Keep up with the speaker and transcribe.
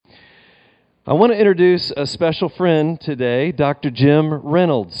I want to introduce a special friend today, Dr. Jim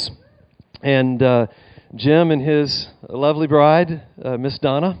Reynolds. And Jim and his lovely bride, Miss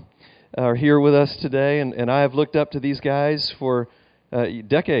Donna, are here with us today. And I have looked up to these guys for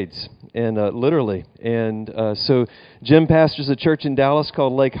decades, and literally. And so Jim pastors a church in Dallas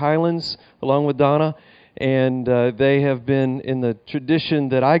called Lake Highlands, along with Donna. And they have been in the tradition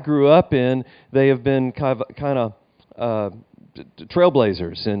that I grew up in. They have been kind of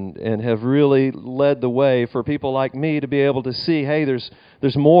trailblazers and have really led the way for people like me to be able to see, hey, there's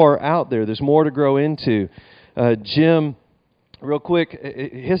more out there. There's more to grow into. Jim, real quick,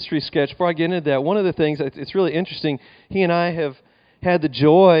 history sketch. Before I get into that, one of the things, it's really interesting, he and I have had the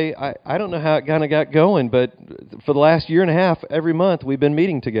joy, I don't know how it kind of got going, but for the last year and a half, every month we've been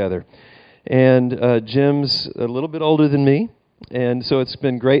meeting together. And Jim's a little bit older than me, and so it's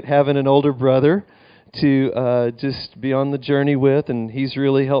been great having an older brother to just be on the journey with, and he's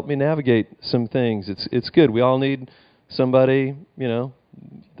really helped me navigate some things. It's good. We all need somebody, that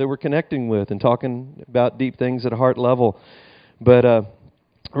we're connecting with and talking about deep things at a heart level. But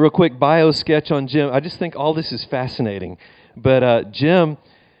real quick bio sketch on Jim. I just think all this is fascinating. But Jim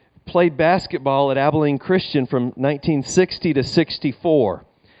played basketball at Abilene Christian from 1960 to 64.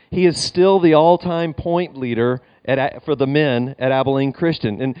 He is still the all-time point leader for the men at Abilene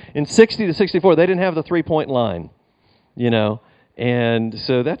Christian. And in 60 to 64, they didn't have the three-point line, And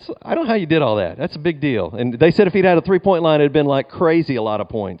so I don't know how you did all that. That's a big deal. And they said if he'd had a three-point line, it had been like crazy a lot of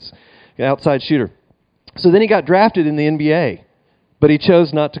points. Outside shooter. So then he got drafted in the NBA. But he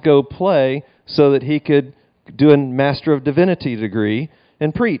chose not to go play so that he could do a Master of Divinity degree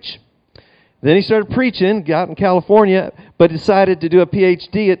and preach. Then he started preaching, got in California, but decided to do a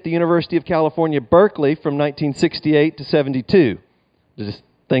PhD at the University of California, Berkeley, from 1968 to 72. Just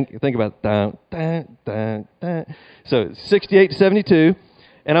think about that. So 68 to 72,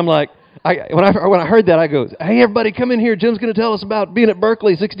 and I'm like, when I heard that, I go, hey, everybody, come in here. Jim's going to tell us about being at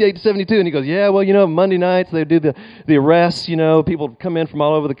Berkeley, 68 to 72. And he goes, yeah, well, Monday nights they do the arrests. People come in from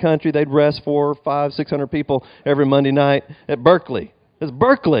all over the country. They'd arrest 400, 500, 600 people every Monday night at Berkeley. It's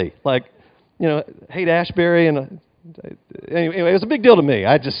Berkeley, Haight-Ashbury, and anyway, it was a big deal to me.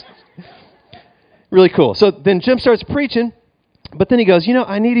 Really cool. So then Jim starts preaching, but then he goes,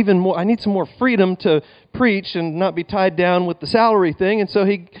 I need some more freedom to preach and not be tied down with the salary thing, and so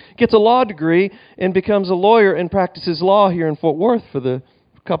he gets a law degree and becomes a lawyer and practices law here in Fort Worth for the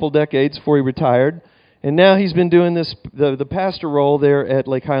couple decades before he retired. And now he's been doing the pastor role there at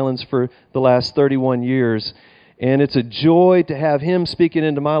Lake Highlands for the last 31 years. And it's a joy to have him speaking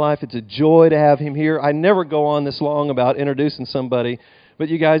into my life. It's a joy to have him here. I never go on this long about introducing somebody. But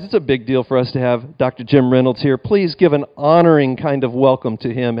you guys, it's a big deal for us to have Dr. Jim Reynolds here. Please give an honoring kind of welcome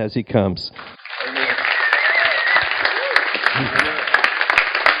to him as he comes. Amen.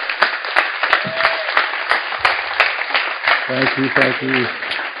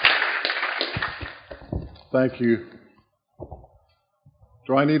 Thank you.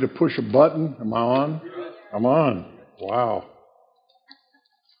 Do I need to push a button? Am I on? I'm on. Wow.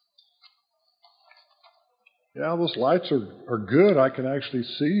 Yeah, those lights are good. I can actually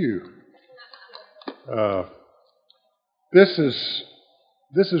see you. This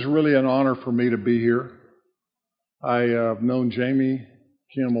is really an honor for me to be here. I have known Jamie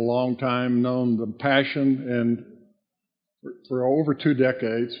Kim a long time, known the passion, and for over 2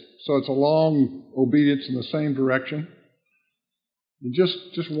 decades. So it's a long obedience in the same direction. And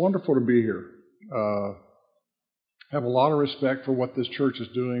just wonderful to be here. Have a lot of respect for what this church is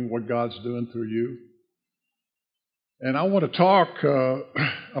doing, what God's doing through you. And I want to talk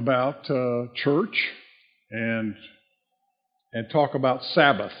about church and talk about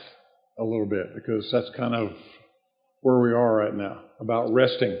Sabbath a little bit, because that's kind of where we are right now, about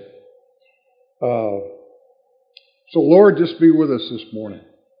resting. So Lord, just be with us this morning.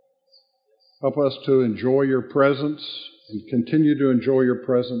 Help us to enjoy your presence and continue to enjoy your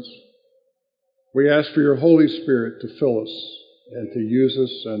presence. We ask for your Holy Spirit to fill us and to use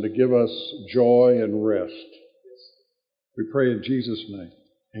us and to give us joy and rest. We pray in Jesus' name.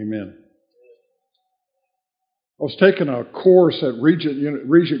 Amen. I was taking a course at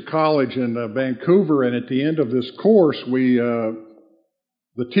Regent College in Vancouver, and at the end of this course, the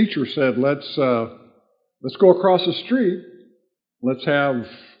teacher said, let's go across the street, let's have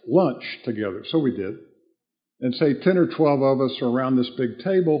lunch together. So we did. And say 10 or 12 of us are around this big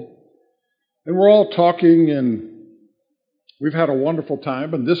table, and we're all talking, and we've had a wonderful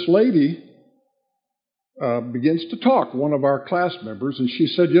time. And this lady begins to talk, one of our class members, and she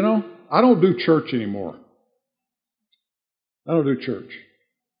said, I don't do church anymore. I don't do church.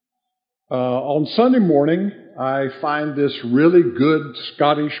 On Sunday morning, I find this really good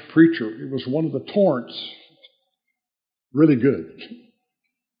Scottish preacher. It was one of the Torrents. Really good.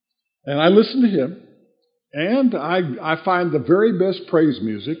 And I listen to him, and I find the very best praise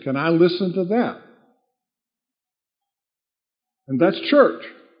music, and I listen to that. And that's church,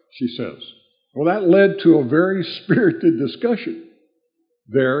 she says. Well, that led to a very spirited discussion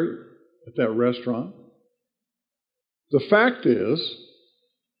there at that restaurant. The fact is,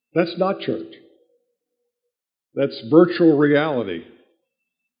 that's not church. That's virtual reality.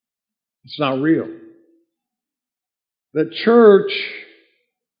 It's not real. That church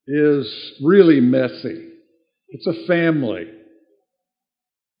is really messy. It's a family.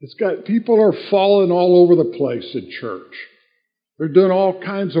 People are falling all over the place in church. They're doing all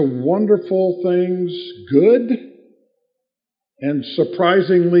kinds of wonderful things, good, and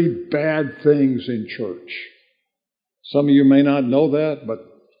surprisingly bad things in church. Some of you may not know that, but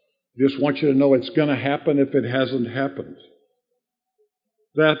I just want you to know it's going to happen if it hasn't happened.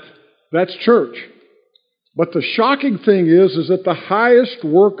 That's church. But the shocking thing is that the highest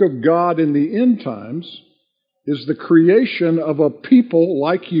work of God in the end times is the creation of a people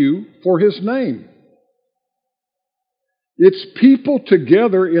like you for His name. It's people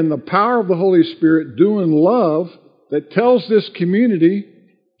together in the power of the Holy Spirit doing love that tells this community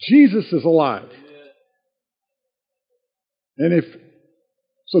Jesus is alive. And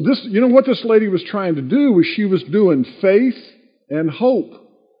what this lady was trying to do was she was doing faith and hope,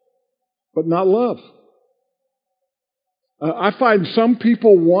 but not love. I find some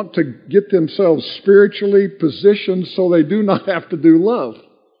people want to get themselves spiritually positioned so they do not have to do love.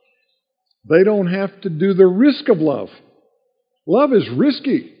 They don't have to do the risk of love. Love is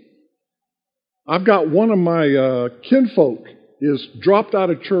risky. I've got one of my kinfolk is dropped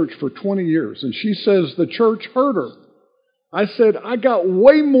out of church for 20 years, and she says the church hurt her. I said, I got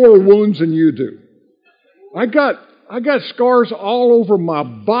way more wounds than you do. I got scars all over my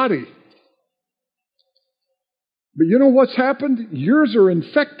body. But you know what's happened? Yours are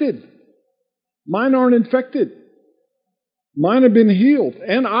infected. Mine aren't infected. Mine have been healed.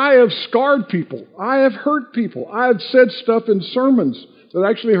 And I have scarred people. I have hurt people. I have said stuff in sermons that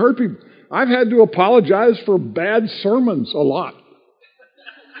actually hurt people. I've had to apologize for bad sermons a lot.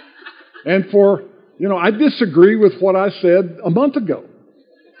 And I disagree with what I said a month ago.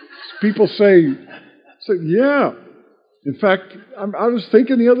 People say, yeah. In fact, I was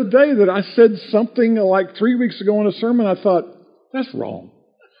thinking the other day that I said something like 3 weeks ago in a sermon. I thought, that's wrong.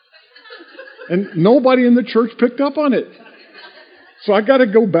 And nobody in the church picked up on it. So I got to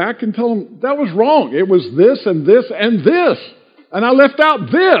go back and tell them, that was wrong. It was this and this and this. And I left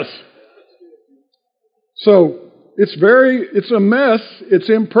out this. So it's a mess. It's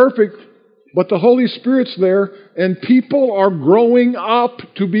imperfect. But the Holy Spirit's there, and people are growing up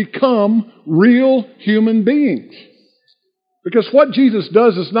to become real human beings. Because what Jesus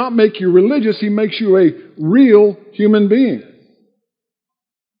does is not make you religious, He makes you a real human being.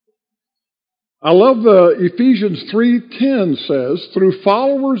 I love the Ephesians 3:10 says, through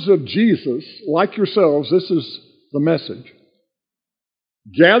followers of Jesus, like yourselves, this is the message.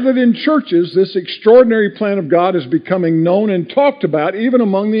 Gathered in churches, this extraordinary plan of God is becoming known and talked about even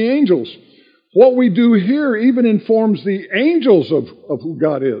among the angels. What we do here even informs the angels of who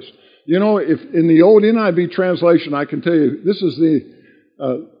God is. You know, if in the old NIV translation, I can tell you, this is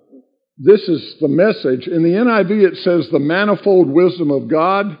the message. In the NIV, it says the manifold wisdom of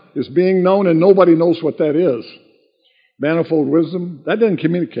God is being known, and nobody knows what that is. Manifold wisdom, that doesn't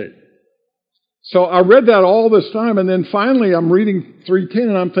communicate. So I read that all this time, and then finally I'm reading 3:10,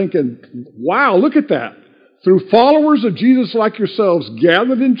 and I'm thinking, wow, look at that. Through followers of Jesus like yourselves,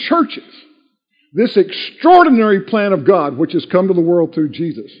 gathered in churches, this extraordinary plan of God, which has come to the world through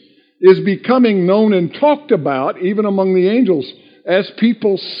Jesus, is becoming known and talked about even among the angels as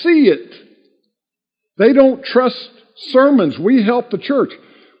people see it. They don't trust sermons. We help the church.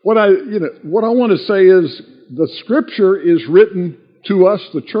 What I want to say is the Scripture is written to us,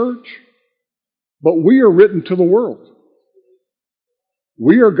 the church, but we are written to the world.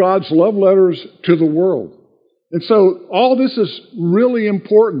 We are God's love letters to the world. And so all this is really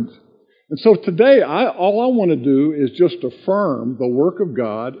important. And so today, all I want to do is just affirm the work of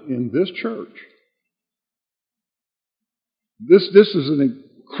God in this church. This is an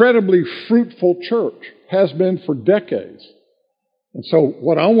incredibly fruitful church, has been for decades. And so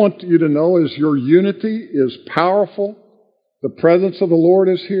what I want you to know is your unity is powerful. The presence of the Lord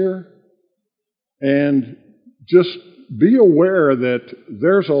is here. And just be aware that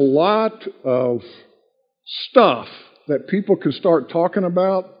there's a lot of stuff that people can start talking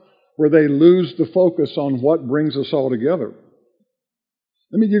about where they lose the focus on what brings us all together.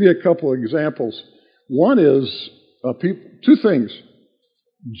 Let me give you a couple of examples. One is two things.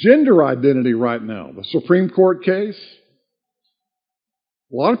 Gender identity right now. The Supreme Court case.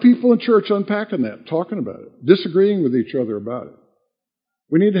 A lot of people in church unpacking that, talking about it, disagreeing with each other about it.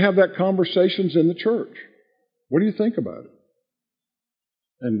 We need to have that conversations in the church. What do you think about it?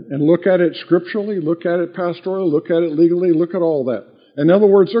 And look at it scripturally, look at it pastorally, look at it legally, look at all that. In other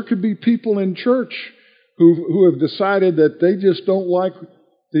words, there could be people in church who have decided that they just don't like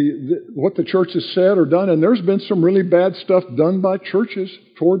what the church has said or done, and there's been some really bad stuff done by churches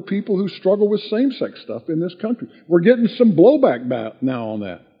toward people who struggle with same-sex stuff in this country. We're getting some blowback now on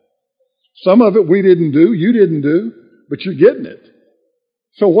that. Some of it we didn't do, you didn't do, but you're getting it.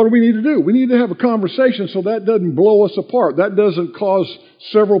 So what do we need to do? We need to have a conversation so that doesn't blow us apart. That doesn't cause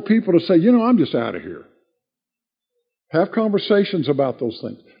several people to say, I'm just out of here. Have conversations about those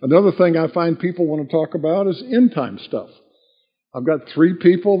things. Another thing I find people want to talk about is end-time stuff. I've got 3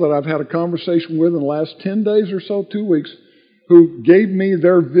 people that I've had a conversation with in the last 10 days or so, 2 weeks, who gave me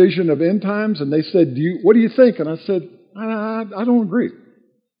their vision of end times, and they said, what do you think? And I said, I don't agree.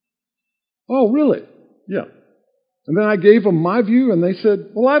 Oh, really? Yeah. And then I gave them my view, and they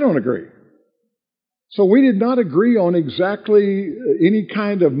said, well, I don't agree. So we did not agree on exactly any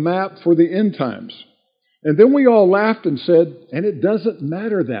kind of map for the end times. And then we all laughed and said, and it doesn't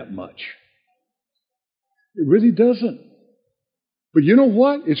matter that much. It really doesn't. But you know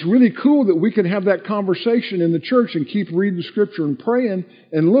what? It's really cool that we can have that conversation in the church and keep reading Scripture and praying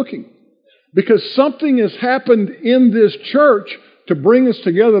and looking. Because something has happened in this church to bring us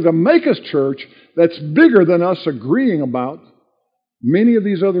together, to make us church, that's bigger than us agreeing about many of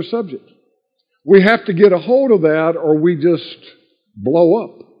these other subjects. We have to get a hold of that or we just blow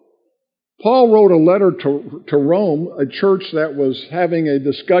up. Paul wrote a letter to Rome, a church that was having a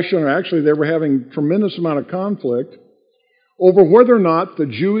discussion, or actually they were having a tremendous amount of conflict over whether or not the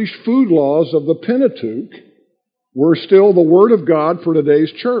Jewish food laws of the Pentateuch were still the Word of God for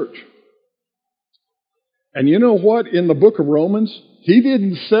today's church. And you know what? In the book of Romans, he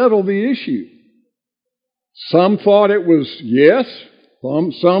didn't settle the issue. Some thought it was yes,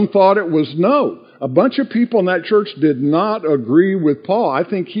 some thought it was no. A bunch of people in that church did not agree with Paul. I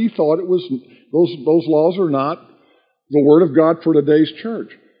think he thought it was those laws are not the Word of God for today's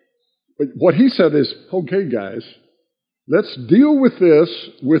church. But what he said is, okay, guys, let's deal with this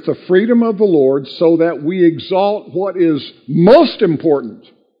with the freedom of the Lord so that we exalt what is most important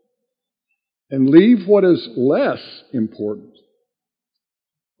and leave what is less important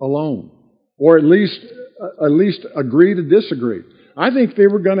alone. Or at least agree to disagree. I think they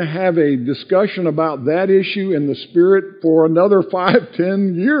were going to have a discussion about that issue in the Spirit for another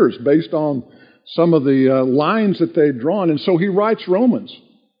 5-10 years based on some of the lines that they'd drawn. And so he writes Romans.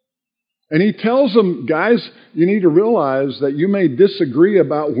 And he tells them, guys, you need to realize that you may disagree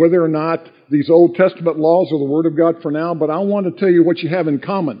about whether or not these Old Testament laws are the Word of God for now, but I want to tell you what you have in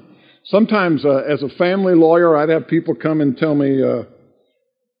common. Sometimes as a family lawyer, I'd have people come and tell me,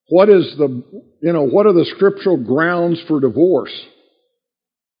 what are the scriptural grounds for divorce?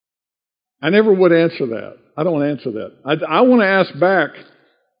 I never would answer that. I don't answer that. I want to ask back,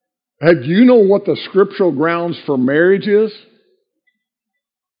 do you know what the scriptural grounds for marriage is?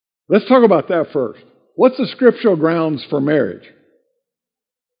 Let's talk about that first. What's the scriptural grounds for marriage?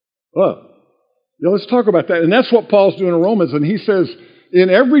 Well, let's talk about that. And that's what Paul's doing in Romans. And he says, in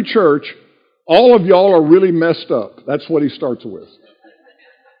every church, all of y'all are really messed up. That's what he starts with.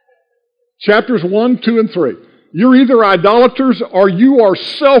 Chapters 1, 2, and 3. You're either idolaters or you are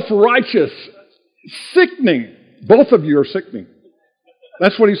self-righteous. Sickening. Both of you are sickening.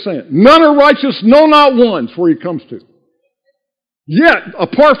 That's what he's saying. None are righteous, no, not one, is where he comes to. Yet,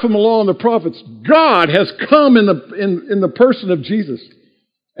 apart from the law and the prophets, God has come in the person of Jesus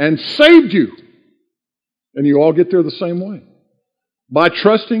and saved you. And you all get there the same way. By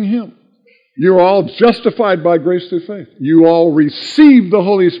trusting Him. You're all justified by grace through faith. You all receive the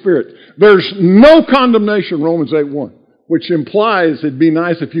Holy Spirit. There's no condemnation, Romans 8:1, which implies it'd be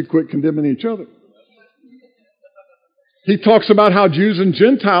nice if you quit condemning each other. He talks about how Jews and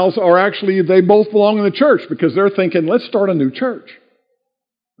Gentiles are actually, they both belong in the church because they're thinking, let's start a new church.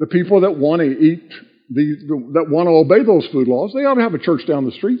 The people that want to eat, that want to obey those food laws, they ought to have a church down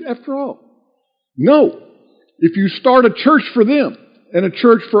the street after all. No. If you start a church for them and a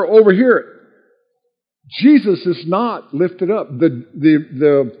church for over here, Jesus is not lifted up.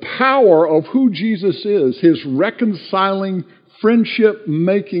 The power of who Jesus is, His reconciling,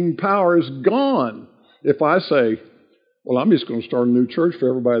 friendship-making power is gone if I say, well, I'm just going to start a new church for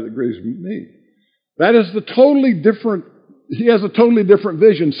everybody that agrees with me. That is he has a totally different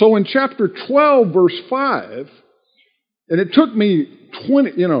vision. So in chapter 12, verse 5, And it took me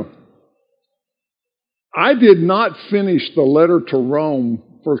I did not finish the letter to Rome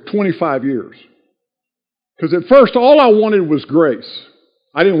for 25 years. Because at first, all I wanted was grace.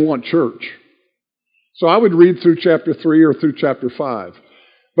 I didn't want church. So I would read through chapter 3 or through chapter 5.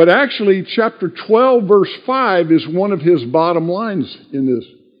 But actually, chapter 12, verse 5 is one of his bottom lines in this.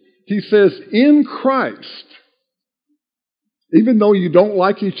 He says, in Christ, even though you don't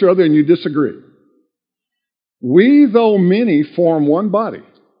like each other and you disagree, we, though many, form one body.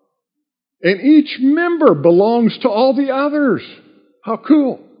 And each member belongs to all the others. How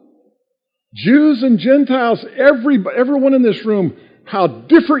cool. Jews and Gentiles, everyone in this room, how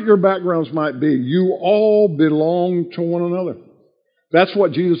different your backgrounds might be, you all belong to one another. That's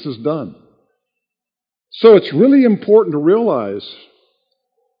what Jesus has done. So it's really important to realize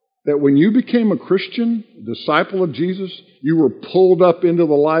that when you became a Christian, a disciple of Jesus, you were pulled up into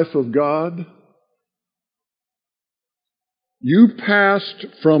the life of God. You passed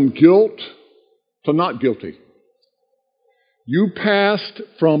from guilt to not guilty. You passed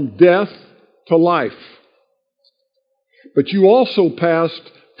from death to life. But you also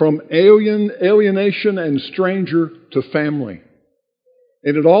passed from alienation and stranger to family.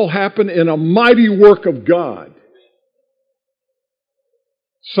 And it all happened in a mighty work of God.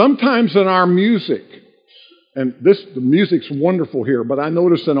 Sometimes in our music, and the music's wonderful here, but I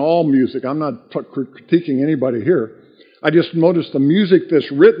notice in all music, I'm not critiquing anybody here, I just noticed the music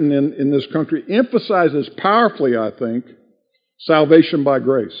that's written in this country emphasizes powerfully, I think, salvation by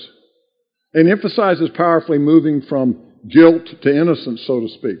grace. And emphasizes powerfully moving from guilt to innocence, so to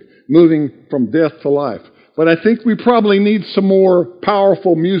speak. Moving from death to life. But I think we probably need some more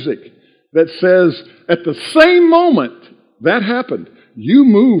powerful music that says, at the same moment that happened, you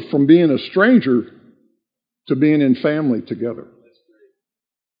moved from being a stranger to being in family together.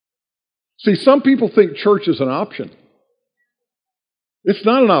 See, some people think church is an option. It's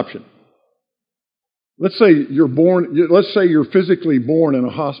not an option. Let's say you're physically born in a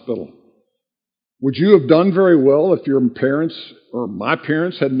hospital. Would you have done very well if your parents or my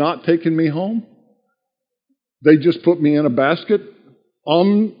parents had not taken me home? They just put me in a basket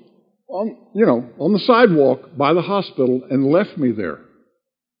on the sidewalk by the hospital and left me there.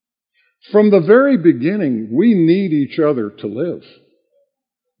 From the very beginning, we need each other to live.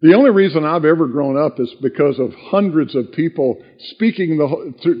 The only reason I've ever grown up is because of hundreds of people speaking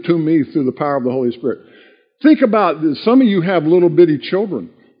to me through the power of the Holy Spirit. Think about this. Some of you have little bitty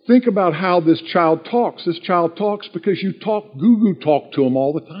children. Think about how this child talks. This child talks because you goo-goo talk to him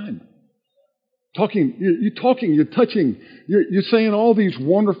all the time. You're touching, you're saying all these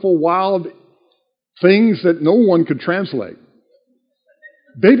wonderful, wild things that no one could translate.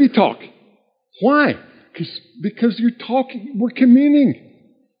 Baby talk. Why? Because you're talking, we're communing.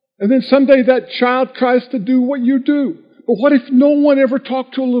 And then someday that child tries to do what you do. But what if no one ever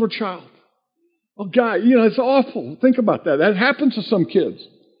talked to a little child? Oh, God, it's awful. Think about that. That happens to some kids.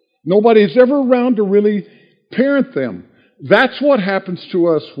 Nobody's ever around to really parent them. That's what happens to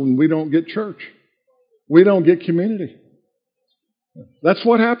us when we don't get church. We don't get community. That's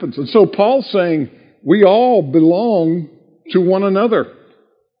what happens. And so Paul's saying we all belong to one another.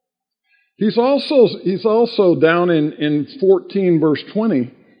 He's also down in 14 verse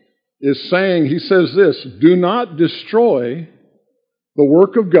 20 he says this, do not destroy the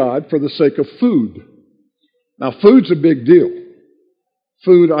work of God for the sake of food. Now, food's a big deal.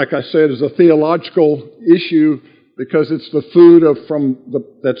 Food, like I said, is a theological issue because it's the food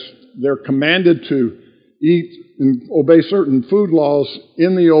they're commanded to eat and obey certain food laws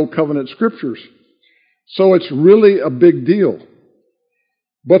in the Old Covenant Scriptures. So it's really a big deal.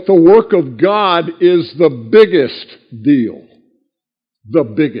 But the work of God is the biggest deal. The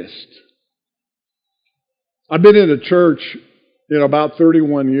biggest. I've been in a church in about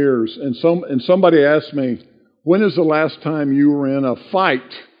 31 years, and somebody asked me, when is the last time you were in a fight?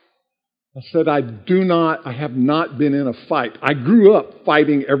 I said, I have not been in a fight. I grew up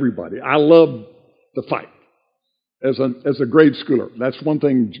fighting everybody. I loved the fight as a grade schooler. That's one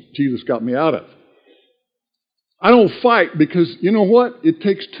thing Jesus got me out of. I don't fight because, you know what? It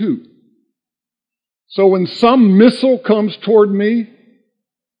takes two. So when some missile comes toward me,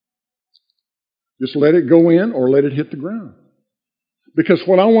 just let it go in or let it hit the ground. Because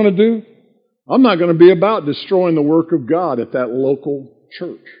what I want to do, I'm not going to be about destroying the work of God at that local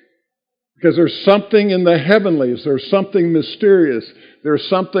church. Because there's something in the heavenlies, there's something mysterious, there's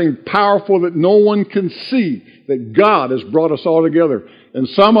something powerful that no one can see, that God has brought us all together. And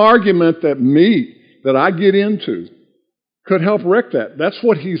some argument that I get into could help wreck that. That's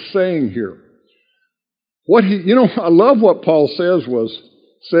what he's saying here. I love what Paul says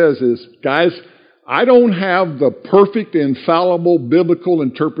is, guys, I don't have the perfect, infallible biblical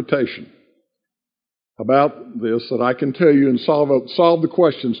interpretation about this that I can tell you and solve the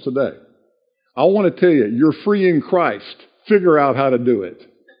questions today. I want to tell you, you're free in Christ. Figure out how to do it.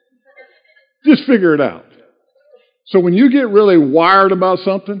 Just figure it out. So when you get really wired about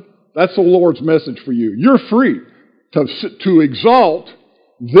something, that's the Lord's message for you. You're free to exalt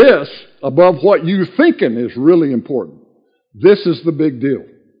this above what you're thinking is really important. This is the big deal.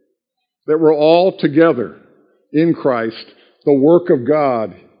 That we're all together in Christ. The work of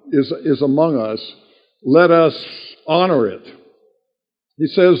God is among us. Let us honor it. He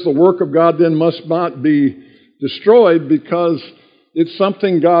says the work of God then must not be destroyed because it's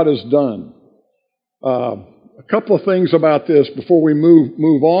something God has done. A couple of things about this before we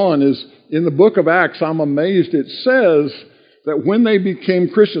move on is in the book of Acts, I'm amazed it says that when they became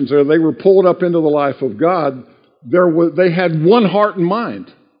Christians, or they were pulled up into the life of God, they had one heart and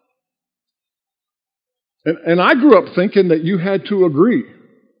mind. And I grew up thinking that you had to agree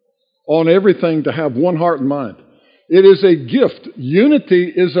on everything to have one heart and mind. It is a gift.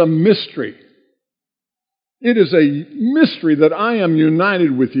 Unity is a mystery. It is a mystery that I am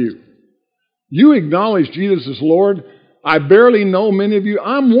united with you. You acknowledge Jesus as Lord. I barely know many of you.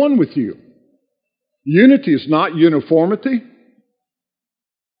 I'm one with you. Unity is not uniformity.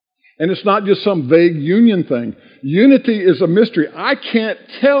 And it's not just some vague union thing. Unity is a mystery. I can't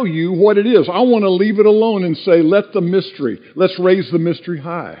tell you what it is. I want to leave it alone and say, let's raise the mystery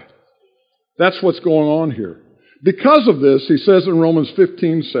high. That's what's going on here. Because of this, he says in Romans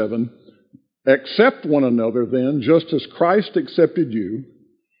 15:7, accept one another then, just as Christ accepted you,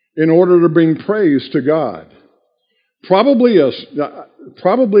 in order to bring praise to God. Probably a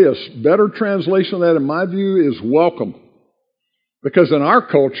better translation of that, in my view, is welcome. Because in our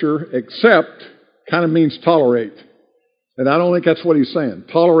culture, accept kind of means tolerate. And I don't think that's what he's saying.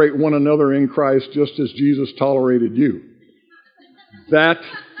 Tolerate one another in Christ just as Jesus tolerated you. That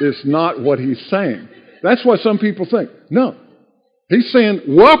is not what he's saying. That's what some people think. No. He's saying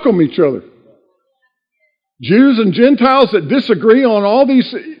welcome each other. Jews and Gentiles that disagree on all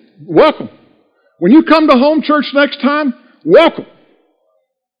these, welcome. When you come to home church next time, welcome.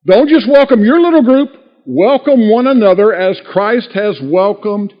 Don't just welcome your little group. Welcome one another as Christ has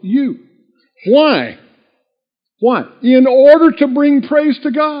welcomed you. Why? Why? In order to bring praise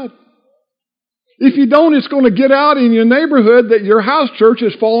to God. If you don't, it's going to get out in your neighborhood that your house church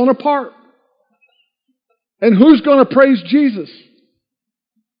is falling apart. And who's going to praise Jesus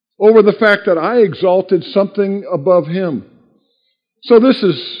over the fact that I exalted something above him? So this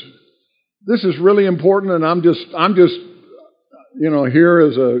is really important, and I'm just here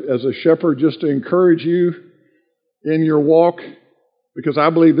as a shepherd just to encourage you in your walk, because I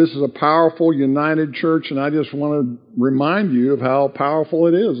believe this is a powerful, united church, and I just want to remind you of how powerful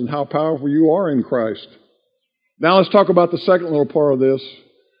it is and how powerful you are in Christ. Now let's talk about the second little part of this,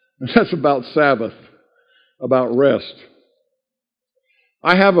 and that's about Sabbath, about rest.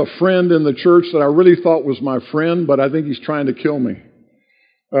 I have a friend in the church that I really thought was my friend, but I think he's trying to kill me.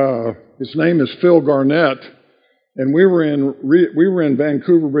 His name is Phil Garnett. And we were in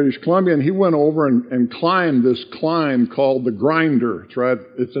Vancouver, British Columbia, and he went over and climbed this climb called the Grinder.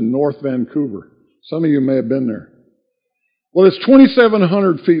 It's in North Vancouver. Some of you may have been there. Well, it's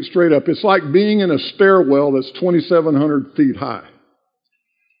 2,700 feet straight up. It's like being in a stairwell that's 2,700 feet high.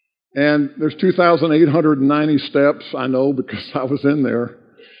 And there's 2,890 steps, I know, because I was in there.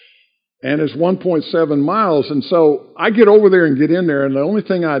 And it's 1.7 miles. And so I get over there and get in there, and the only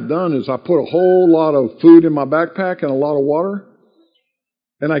thing I'd done is I put a whole lot of food in my backpack and a lot of water.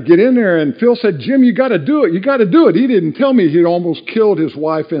 And I get in there, and Phil said, Jim, you got to do it. You got to do it. He didn't tell me he'd almost killed his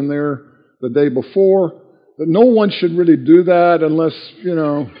wife in there the day before. That no one should really do that unless,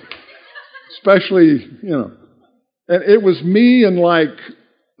 especially. And it was me and like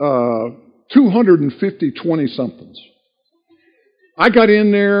 250 20-somethings. I got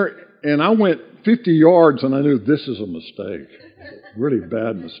in there, and I went 50 yards, and I knew this is a mistake. Really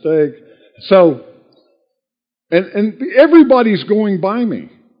bad mistake. So, and everybody's going by me.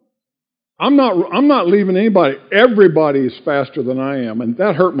 I'm not leaving anybody. Everybody is faster than I am, and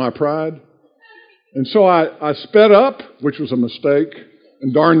that hurt my pride. And so I sped up, which was a mistake,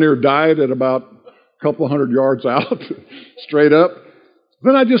 and darn near died at about a couple of 100 yards out, straight up.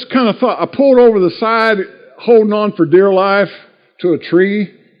 Then I just kind of thought, I pulled over the side, holding on for dear life to a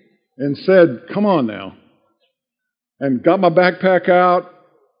tree, and said, come on now. And got my backpack out,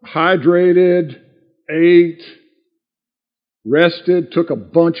 hydrated, ate, rested, took a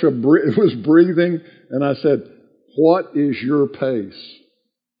bunch of was breathing, and I said, what is your pace?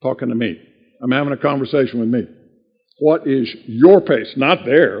 Talking to me. I'm having a conversation with me. What is your pace? Not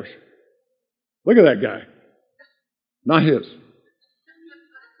theirs. Look at that guy. Not his.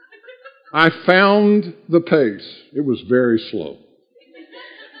 I found the pace. It was very slow.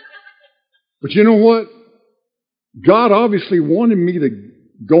 But you know what? God obviously wanted me to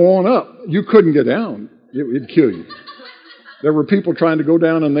go on up. You couldn't get down. It'd kill you. There were people trying to go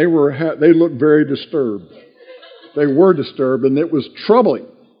down, and they looked very disturbed. They were disturbed, and it was troubling.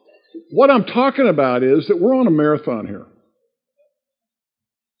 What I'm talking about is that we're on a marathon here.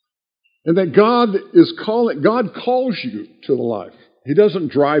 And that God calls you to the life. He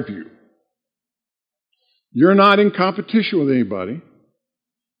doesn't drive you. You're not in competition with anybody.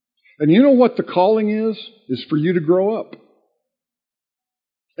 And you know what the calling is? Is for you to grow up.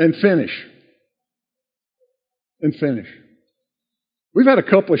 And finish. And finish. We've had a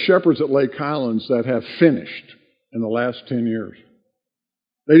couple of shepherds at Lake Highlands that have finished in the last 10 years.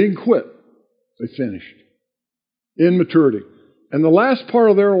 They didn't quit. They finished. In maturity. And the last part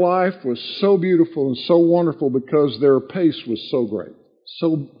of their life was so beautiful and so wonderful because their pace was so great.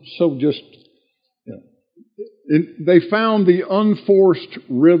 So just, you know. They found the unforced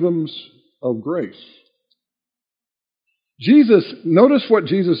rhythms of grace. Jesus, notice what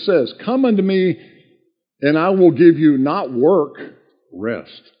Jesus says. Come unto me and I will give you not work,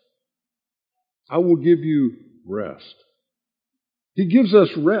 rest. I will give you rest. He gives us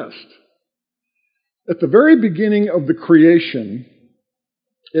rest. At the very beginning of the creation,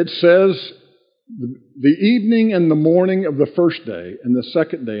 it says the evening and the morning of the first day, and the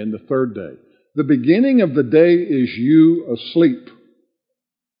second day and the third day. The beginning of the day is you asleep.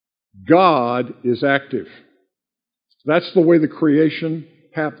 God is active. That's the way the creation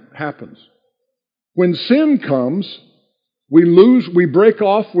happens. When sin comes, we break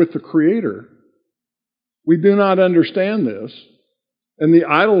off with the Creator. We do not understand this, and the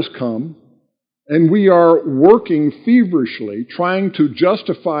idols come. And we are working feverishly, trying to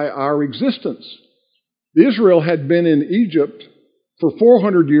justify our existence. Israel had been in Egypt for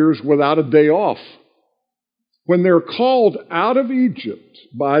 400 years without a day off. When they're called out of Egypt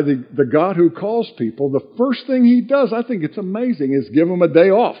by the God who calls people, the first thing He does, I think it's amazing, is give them a day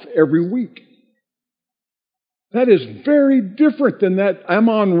off every week. That is very different than that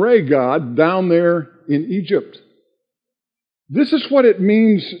Amun-Ra God down there in Egypt. This is what it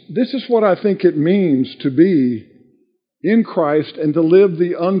means. This is what I think it means to be in Christ and to live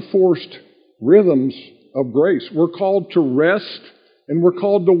the unforced rhythms of grace. We're called to rest and we're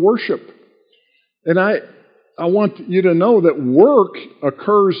called to worship. And I want you to know that work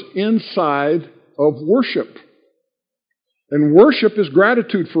occurs inside of worship. And worship is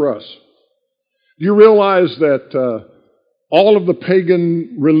gratitude for us. Do you realize that all of the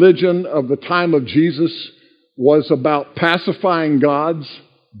pagan religion of the time of Jesus was about pacifying gods,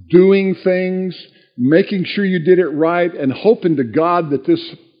 doing things, making sure you did it right, and hoping to God that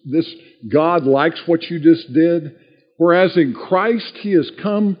this God likes what you just did. Whereas in Christ, He has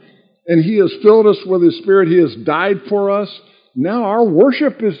come and He has filled us with His Spirit. He has died for us. Now our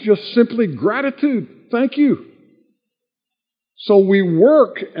worship is just simply gratitude. Thank you. So we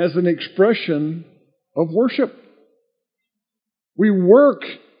work as an expression of worship. We work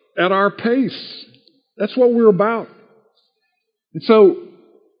at our pace. That's what we're about. And so,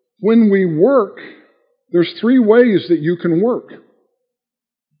 when we work, there's three ways that you can work.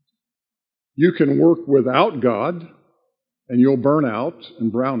 You can work without God, and you'll burn out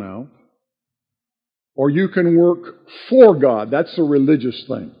and brown out. Or you can work for God. That's a religious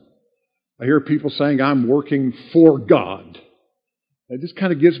thing. I hear people saying, I'm working for God. That just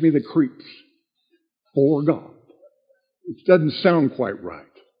kind of gives me the creeps. For God. It doesn't sound quite right.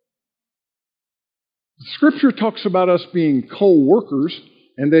 Scripture talks about us being co-workers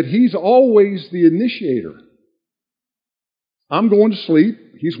and that He's always the initiator. I'm going to sleep.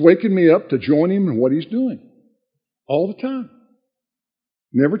 He's waking me up to join Him in what He's doing. All the time.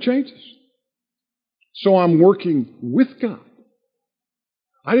 Never changes. So I'm working with God.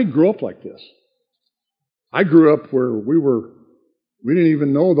 I didn't grow up like this. I grew up where we didn't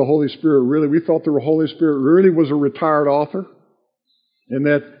even know the Holy Spirit really. We thought the Holy Spirit really was a retired author. And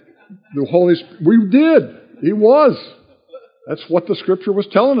that the Holy Spirit, we did. He was. That's what the Scripture was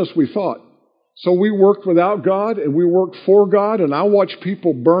telling us, we thought. So we worked without God and we worked for God, and I watched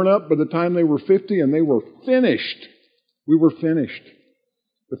people burn up by the time they were 50 and they were finished. We were finished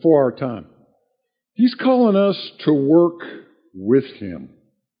before our time. He's calling us to work with Him.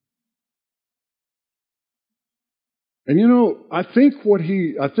 And you know, I think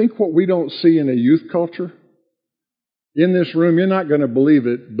what we don't see in a youth culture, in this room, you're not going to believe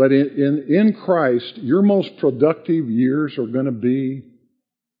it, but in Christ, your most productive years are going to be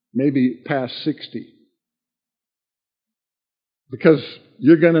maybe past 60. because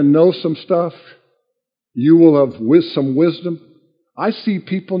you're going to know some stuff. You will have some wisdom. I see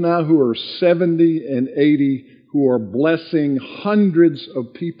people now who are 70 and 80 who are blessing hundreds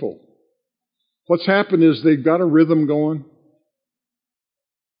of people. What's happened is they've got a rhythm going.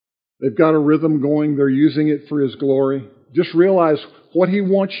 They've got a rhythm going. They're using it for His glory. Just realize what He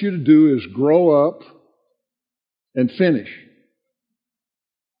wants you to do is grow up and finish.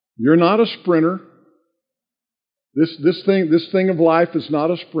 You're not a sprinter. This thing of life is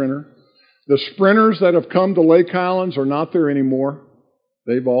not a sprinter. The sprinters that have come to Lake Highlands are not there anymore.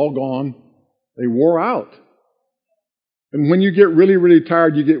 They've all gone. They wore out. And when you get really, really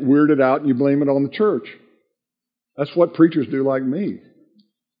tired, you get weirded out and you blame it on the church. That's what preachers do like me.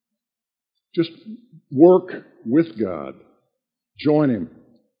 Just work with God. Join Him.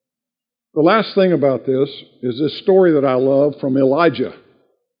 The last thing about this is this story that I love from Elijah.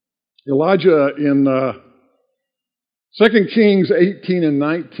 Elijah in 2 Kings 18 and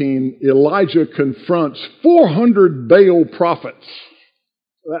 19, Elijah confronts 400 Baal prophets.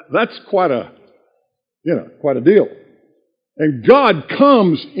 That's quite a deal. And God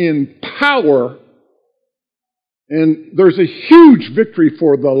comes in power, and there's a huge victory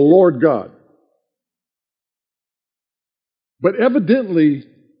for the Lord God. But evidently,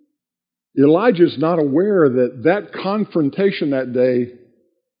 Elijah's not aware that that confrontation that day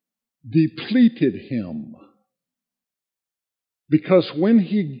depleted him. Because when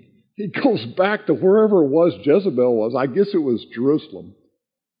he goes back to wherever it was Jezebel was, I guess it was Jerusalem,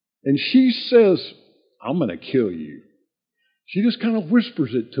 and she says, I'm going to kill you. She just kind of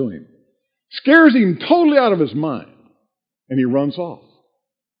whispers it to him. Scares him totally out of his mind. And he runs off.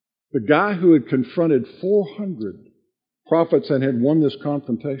 The guy who had confronted 400 prophets and had won this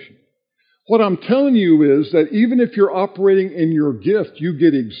confrontation. What I'm telling you is that even if you're operating in your gift, you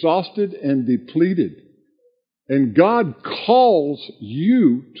get exhausted and depleted. And God calls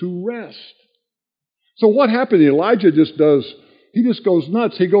you to rest. So what happened? Elijah just goes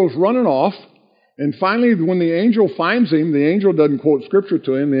nuts. He goes running off. And finally, when the angel finds him, the angel doesn't quote Scripture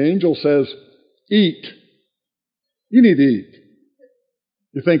to him. The angel says, eat. You need to eat.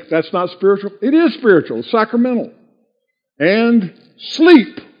 You think that's not spiritual? It is spiritual. It's sacramental. And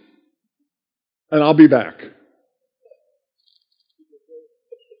sleep. And I'll be back.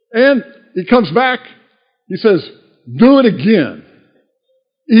 And he comes back. He says, do it again.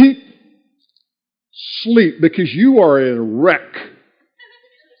 Eat, sleep, because you are a wreck.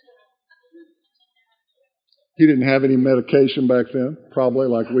 He didn't have any medication back then, probably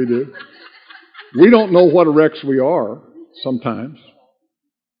like we do. We don't know what wrecks we are sometimes.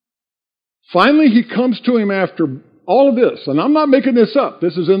 Finally, he comes to him after all of this, and I'm not making this up.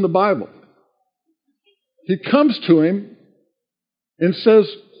 This is in the Bible. He comes to him and says,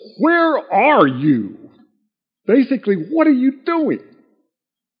 where are you? Basically, what are you doing?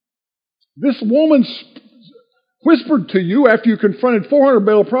 This woman whispered to you after you confronted 400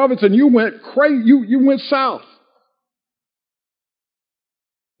 Baal prophets, and you went crazy. You went south.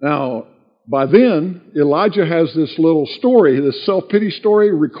 Now, by then, Elijah has this little story, this self-pity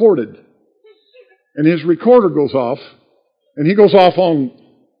story recorded. And his recorder goes off, and he goes off on,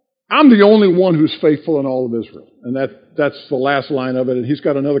 I'm the only one who's faithful in all of Israel. And that's the last line of it, and he's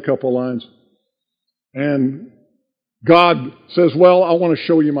got another couple of lines. And God says, well, I want to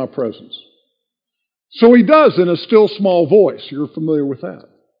show you my presence. So he does in a still small voice. You're familiar with that.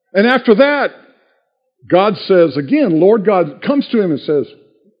 And after that, God says again, Lord God comes to him and says,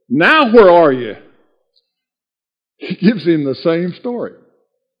 now where are you? He gives him the same story.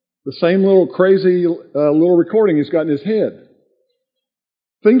 The same little crazy little recording he's got in his head.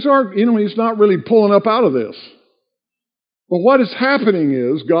 Things aren't, he's not really pulling up out of this. But what is happening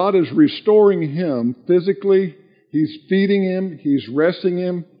is God is restoring him physically. He's feeding him. He's resting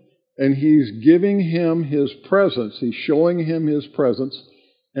him. And he's giving him his presence. He's showing him his presence.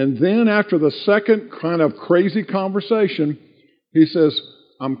 And then after the second kind of crazy conversation, he says,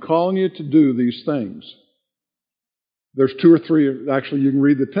 I'm calling you to do these things. There's two or three, actually you can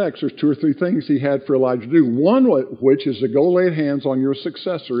read the text, there's two or three things he had for Elijah to do. One of which is to go lay hands on your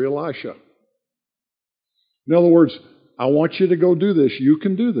successor, Elisha. In other words, I want you to go do this. You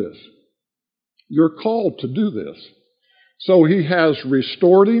can do this. You're called to do this. So he has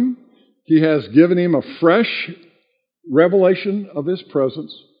restored him. He has given him a fresh revelation of his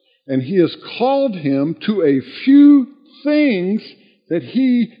presence. And he has called him to a few things that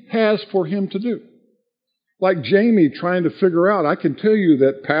he has for him to do. Like Jamie trying to figure out, I can tell you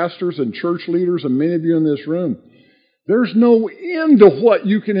that pastors and church leaders and many of you in this room, there's no end to what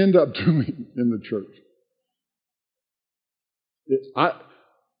you can end up doing in the church.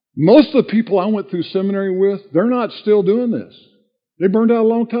 Most of the people I went through seminary with, they're not still doing this. They burned out a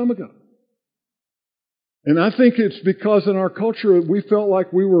long time ago. And I think it's because in our culture we felt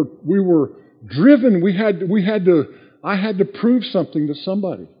like we were driven. I had to prove something to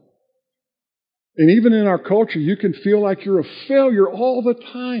somebody. And even in our culture, you can feel like you're a failure all the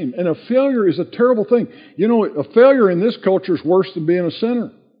time. And a failure is a terrible thing. You know, a failure in this culture is worse than being a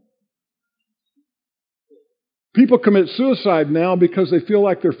sinner. People commit suicide now because they feel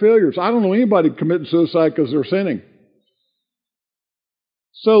like they're failures. I don't know anybody committing suicide because they're sinning.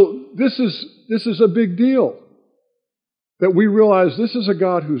 So this is a big deal that we realize this is a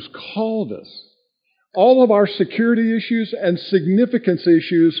God who's called us. All of our security issues and significance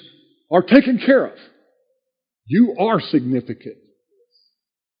issues are taken care of. You are significant.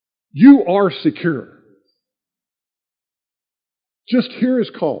 You are secure. Just hear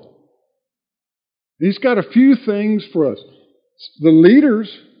His call. He's got a few things for us. The leaders,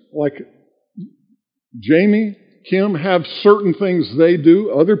 like Jamie, Kim, have certain things they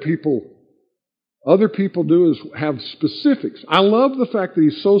do. Other people do is have specifics. I love the fact that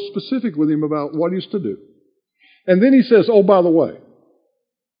He's so specific with him about what He's to do. And then He says, oh, by the way,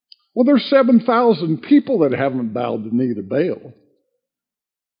 well, there's 7,000 people that haven't bowed the knee to Baal.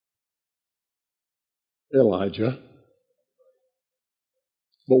 Elijah.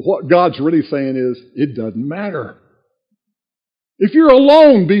 But what God's really saying is, it doesn't matter. If you're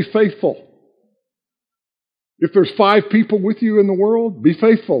alone, be faithful. If there's 5 people with you in the world, be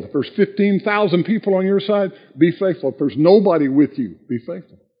faithful. If there's 15,000 people on your side, be faithful. If there's nobody with you, be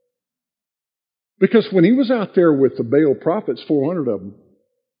faithful. Because when He was out there with the Baal prophets, 400 of them,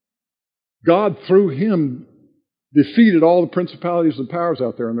 God, through Him, defeated all the principalities and powers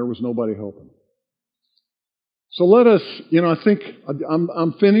out there, and there was nobody helping. So let us, I think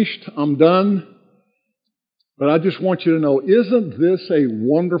I'm finished. I'm done. But I just want you to know, isn't this a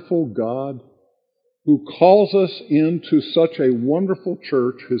wonderful God who calls us into such a wonderful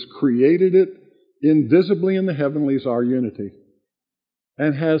church, has created it invisibly in the heavenlies, our unity,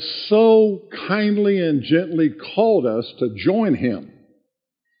 and has so kindly and gently called us to join Him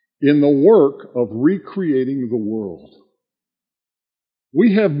in the work of recreating the world.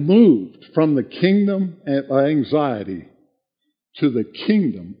 We have moved from the kingdom of anxiety to the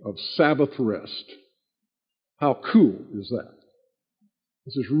kingdom of Sabbath rest. How cool is that?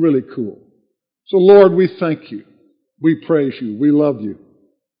 This is really cool. So Lord, we thank You. We praise You. We love You.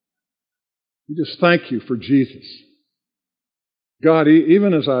 We just thank You for Jesus. God,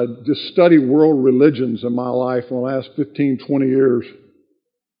 even as I just study world religions in my life in the last 15, 20 years,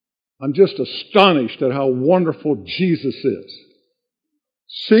 I'm just astonished at how wonderful Jesus is.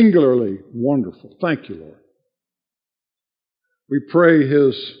 Singularly wonderful. Thank You, Lord. We pray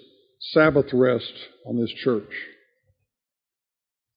His Sabbath rest on this church.